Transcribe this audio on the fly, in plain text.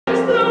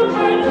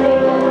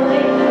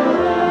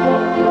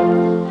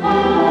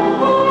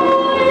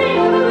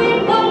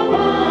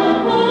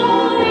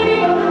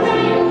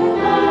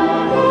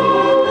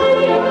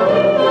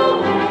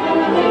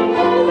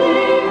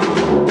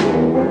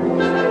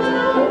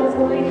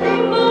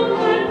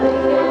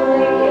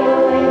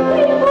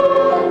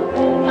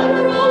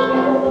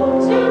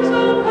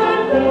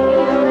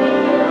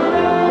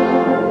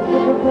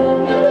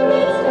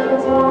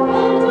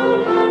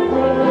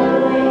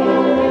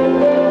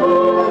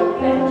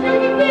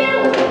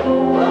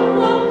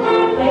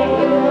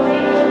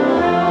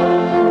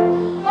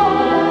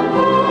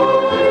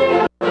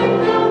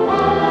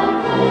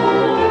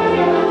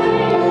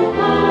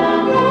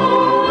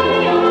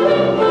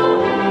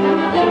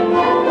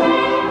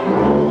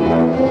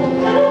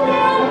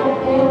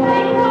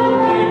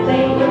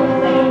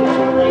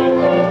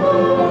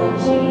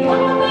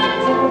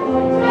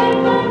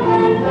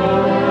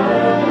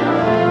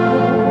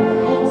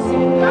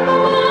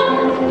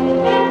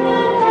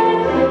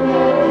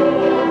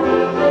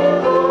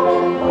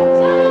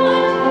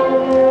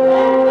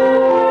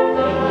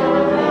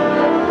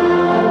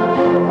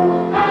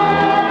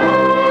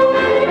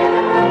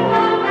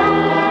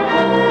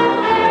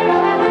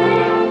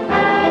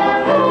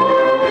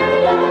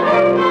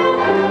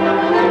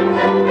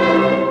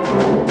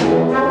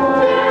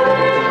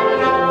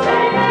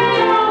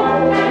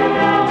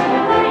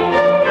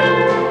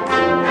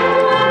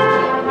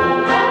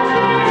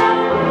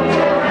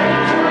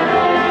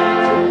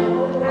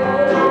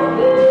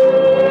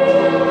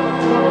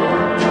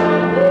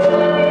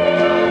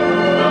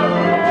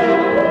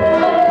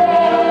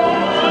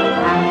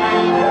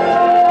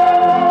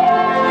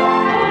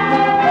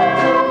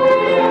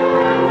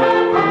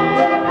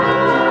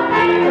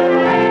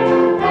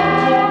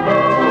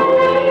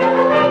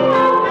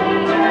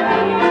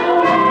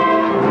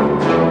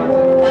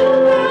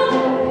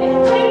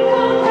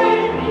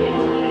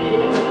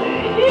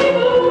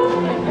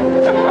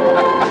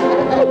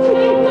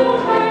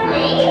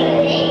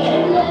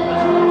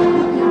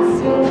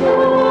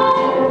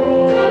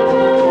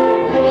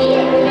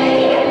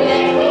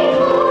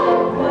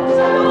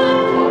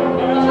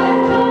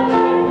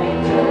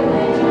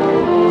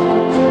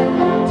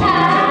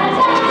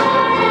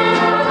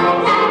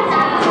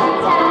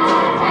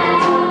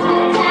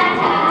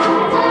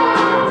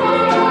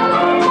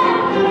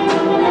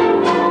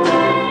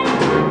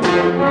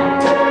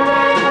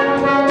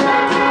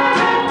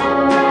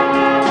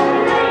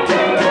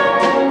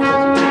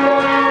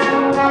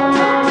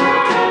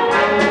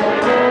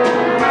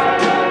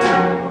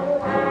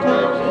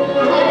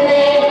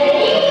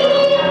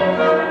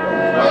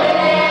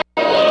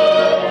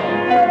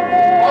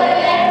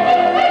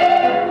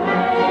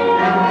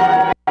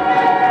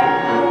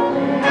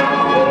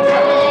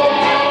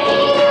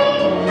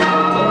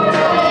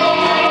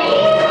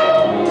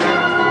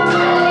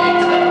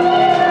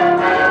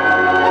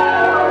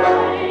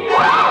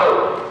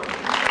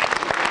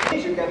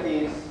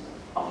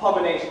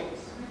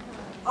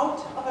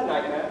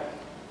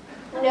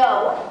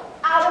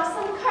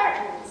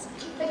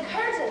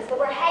that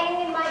were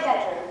hanging in my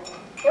bedroom.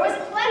 There was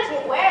plenty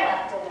of wear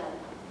left in them.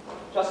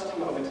 Just a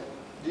moment.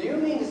 Do you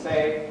mean to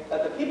say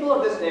that the people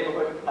of this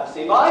neighborhood have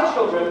seen my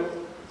children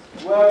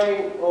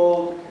wearing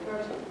old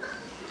curtains?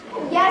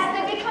 Yes,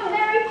 they've become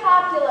very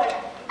popular.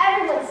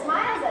 Everyone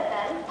smiles at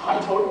them. I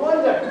don't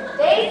wonder.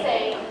 They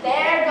say,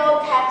 there go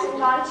Captain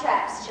Von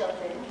Trapp's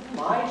children.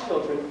 My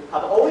children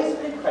have always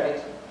paid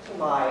credit to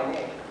my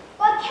name.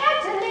 But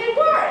Captain, they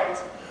weren't.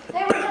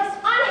 They were just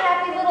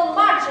unhappy little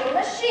marching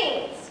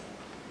machines.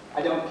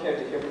 I don't care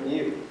to hear from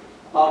you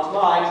about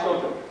my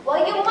children.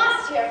 Well, you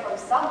must hear from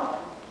someone.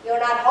 You're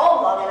not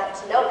home long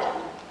enough to know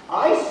them.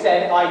 I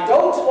said I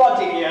don't want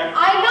to hear.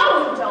 I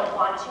know you don't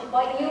want to,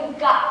 but you've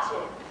got to.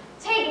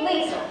 Take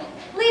Liesel.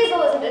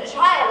 Liesel isn't a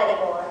child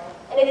anymore.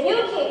 And if you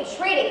keep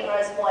treating her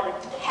as one,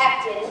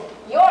 Captain,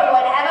 you're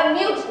going to have a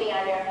mutiny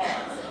on your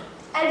hands.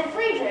 And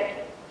Friedrich,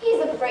 he's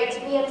afraid to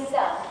be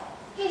himself.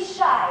 He's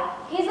shy.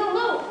 He's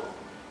aloof.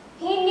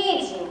 He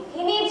needs you.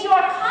 He needs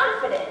your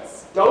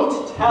confidence.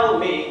 Don't tell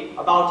me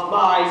about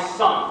my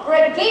son.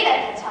 Brigida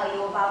can tell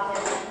you about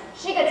him.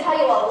 She could tell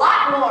you a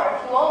lot more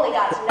if you only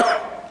got to know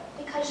her,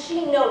 because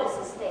she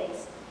notices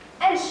things.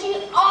 And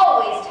she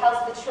always tells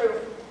the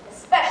truth,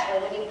 especially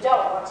when you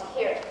don't want to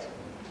hear it.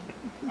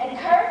 And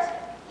Kurt,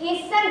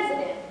 he's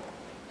sensitive.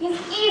 He's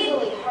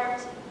easily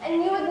hurt,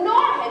 and you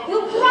ignore him.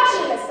 You brush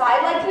him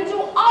aside like you do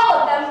all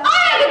of them. I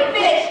haven't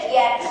finished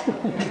yet.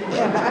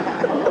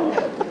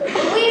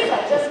 Lisa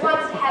just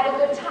wants to have a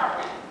good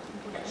time.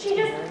 She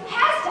just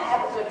has to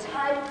have a good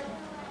time.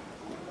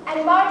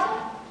 And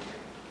Marta?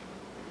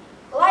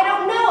 Well, I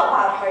don't know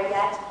about her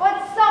yet,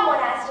 but someone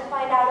has to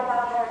find out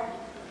about her.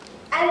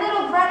 And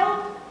little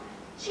Gretel,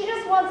 she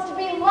just wants to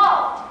be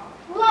loved.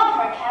 Love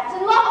her,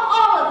 Captain. Love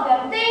all of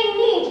them. They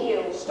need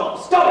you. Stop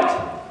it!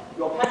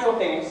 You'll pack your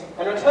things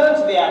and return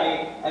to the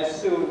Abbey as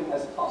soon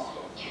as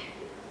possible.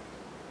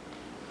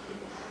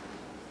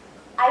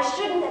 I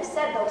shouldn't have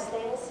said those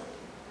things.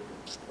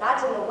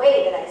 Not in the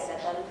way that I said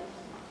them.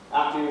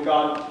 After you've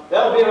gone,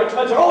 there'll be a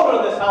return to order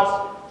in this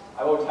house.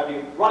 I won't have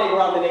you running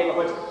around the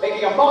neighborhood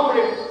making a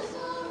mockery.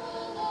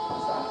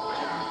 What's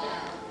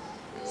that?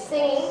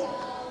 Singing.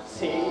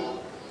 Singing?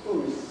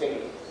 Who's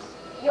singing?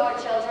 Your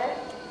children.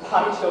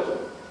 My children.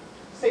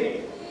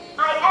 Singing.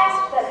 I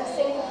asked them to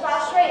sing for Frau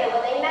Schrader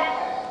when they met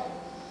her.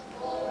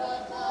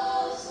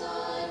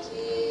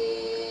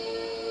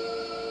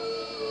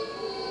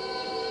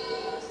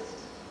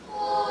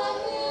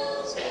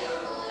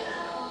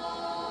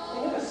 They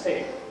never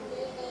sing.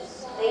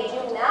 They do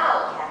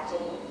now,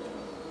 Captain.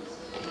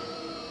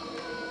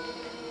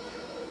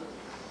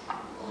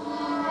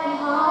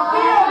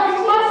 You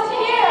must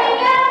hear!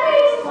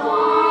 Every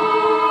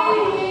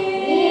song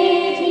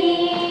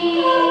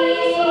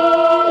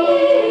it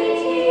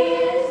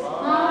is.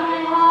 My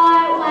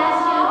heart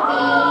wants to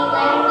be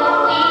like the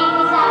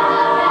wings of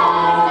the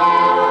rose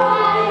that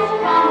rise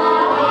from the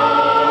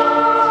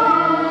waves to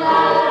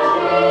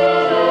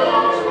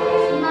the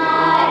trees.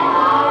 My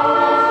heart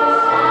wants to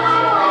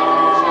sigh like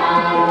a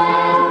child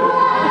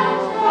when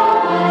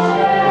from a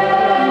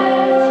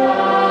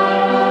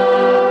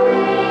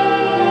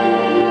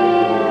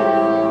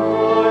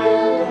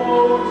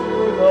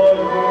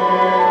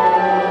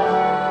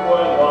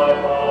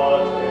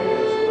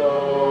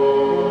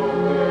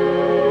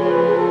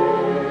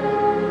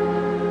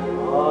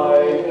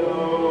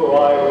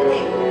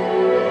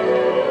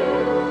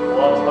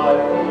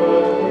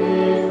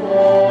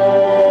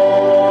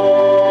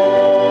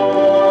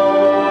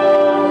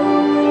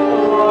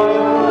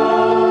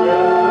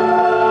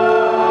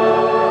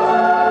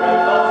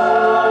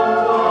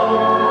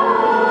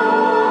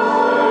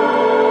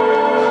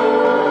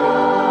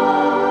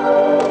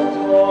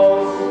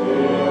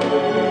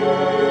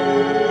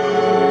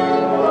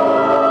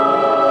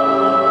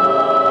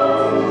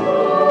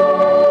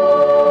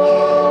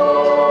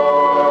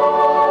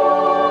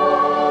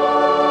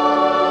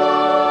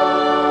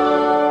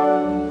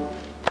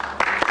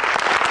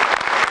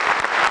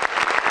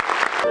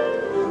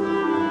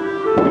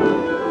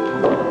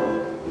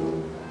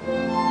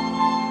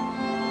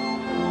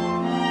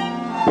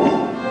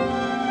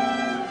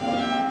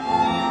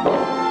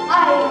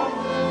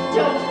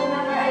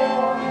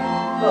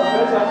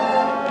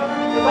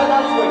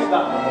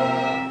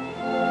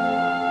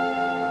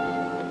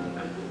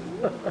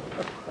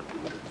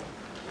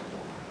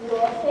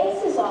Your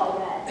face is all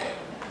red.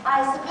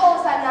 I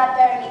suppose I'm not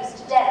very used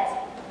to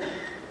dancing.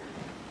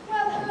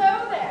 Well,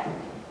 hello there.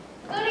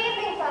 Good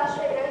evening, Frau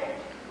Schrader.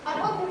 I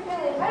hope you're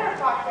feeling better,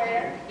 Frau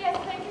Schrader. Yes,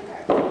 thank you,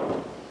 Kurt.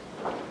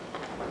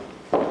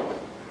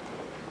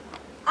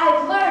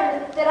 I've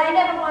learned that I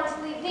never want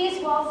to leave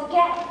these walls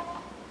again.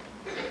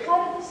 Why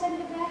did they send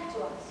you back to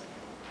us?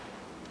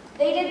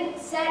 They didn't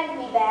send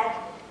me back.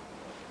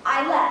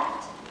 I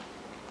left.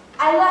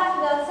 I left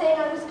without saying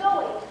I was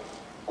going.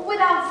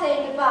 Without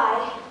saying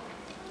goodbye.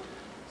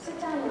 Sit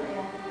down,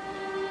 Maria.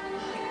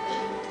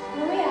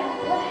 Maria,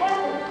 what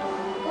happened?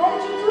 Why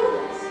did you do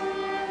this?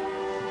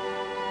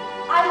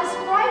 I was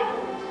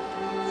frightened.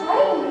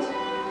 Frightened?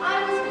 I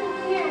was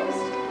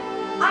confused.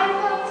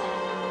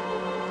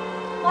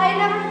 I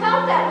never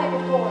felt that way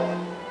before.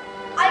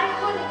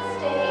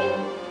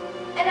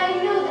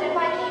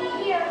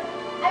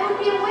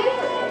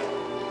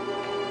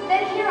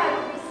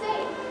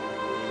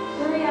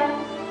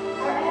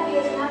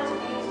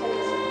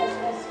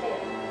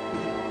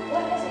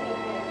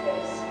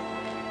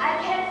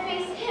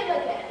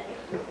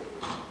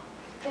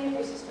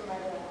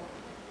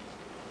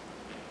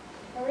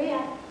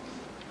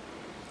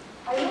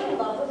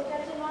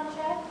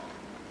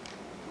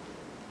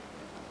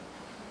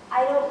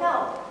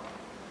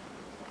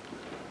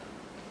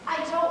 I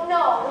don't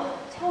know.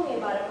 Tell me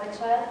about it, my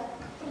child.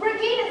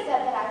 Regina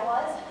said that I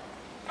was,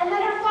 and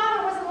that her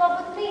father was in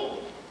love with me.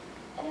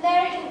 And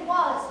there he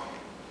was.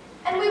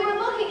 And we were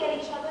looking at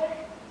each other,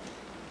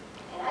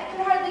 and I could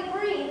hardly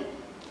breathe.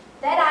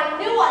 Then I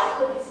knew I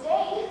couldn't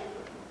stay.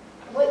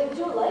 But you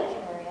do like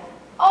him, Maria.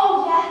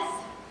 Oh, yes.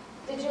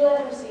 Did you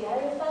let him see how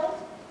you felt?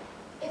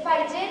 If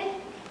I did,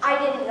 I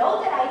didn't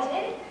know that I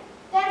did.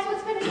 That's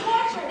what's been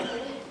torturing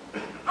me.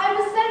 I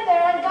was sent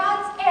there on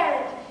God's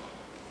errand.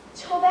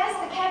 To have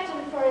asked the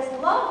captain for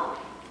his love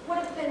would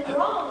have been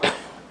wrong.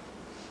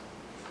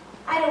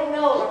 I don't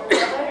know,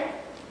 Reverend Mother,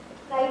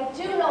 but I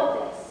do know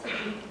this.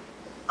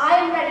 I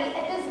am ready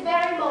at this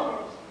very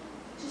moment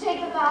to take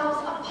the vows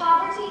of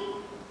poverty,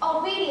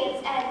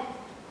 obedience, and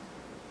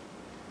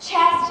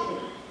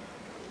chastity.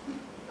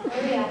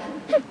 Maria,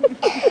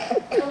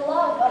 the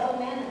love of a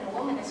man and a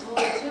woman is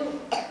holy too.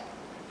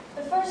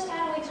 The first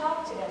time we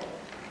talked together,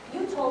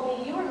 you told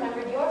me you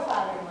remembered your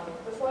father and mother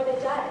before they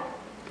died.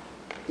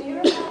 Do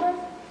you remember?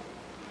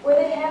 Were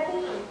they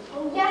happy?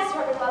 Oh, yes,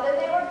 Reverend Mother,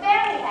 they were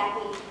very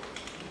happy.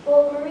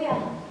 Well, Maria,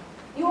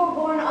 you were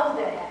born of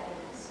their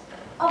happiness,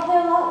 of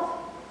their love.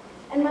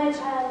 And my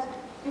child,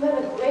 you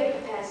have a great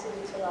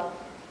capacity to love.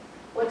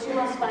 What you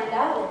must find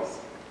out is,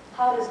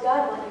 how does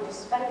God want you to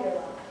spend your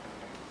love?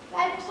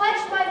 I've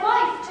pledged my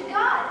life to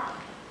God.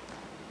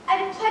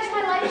 I've pledged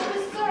my life to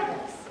his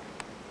service.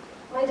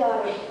 My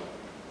daughter,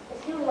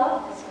 if you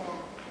love this man,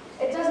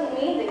 it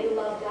doesn't mean that you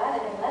love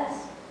God any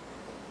less.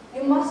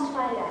 You must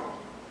find out.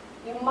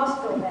 You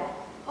must go back.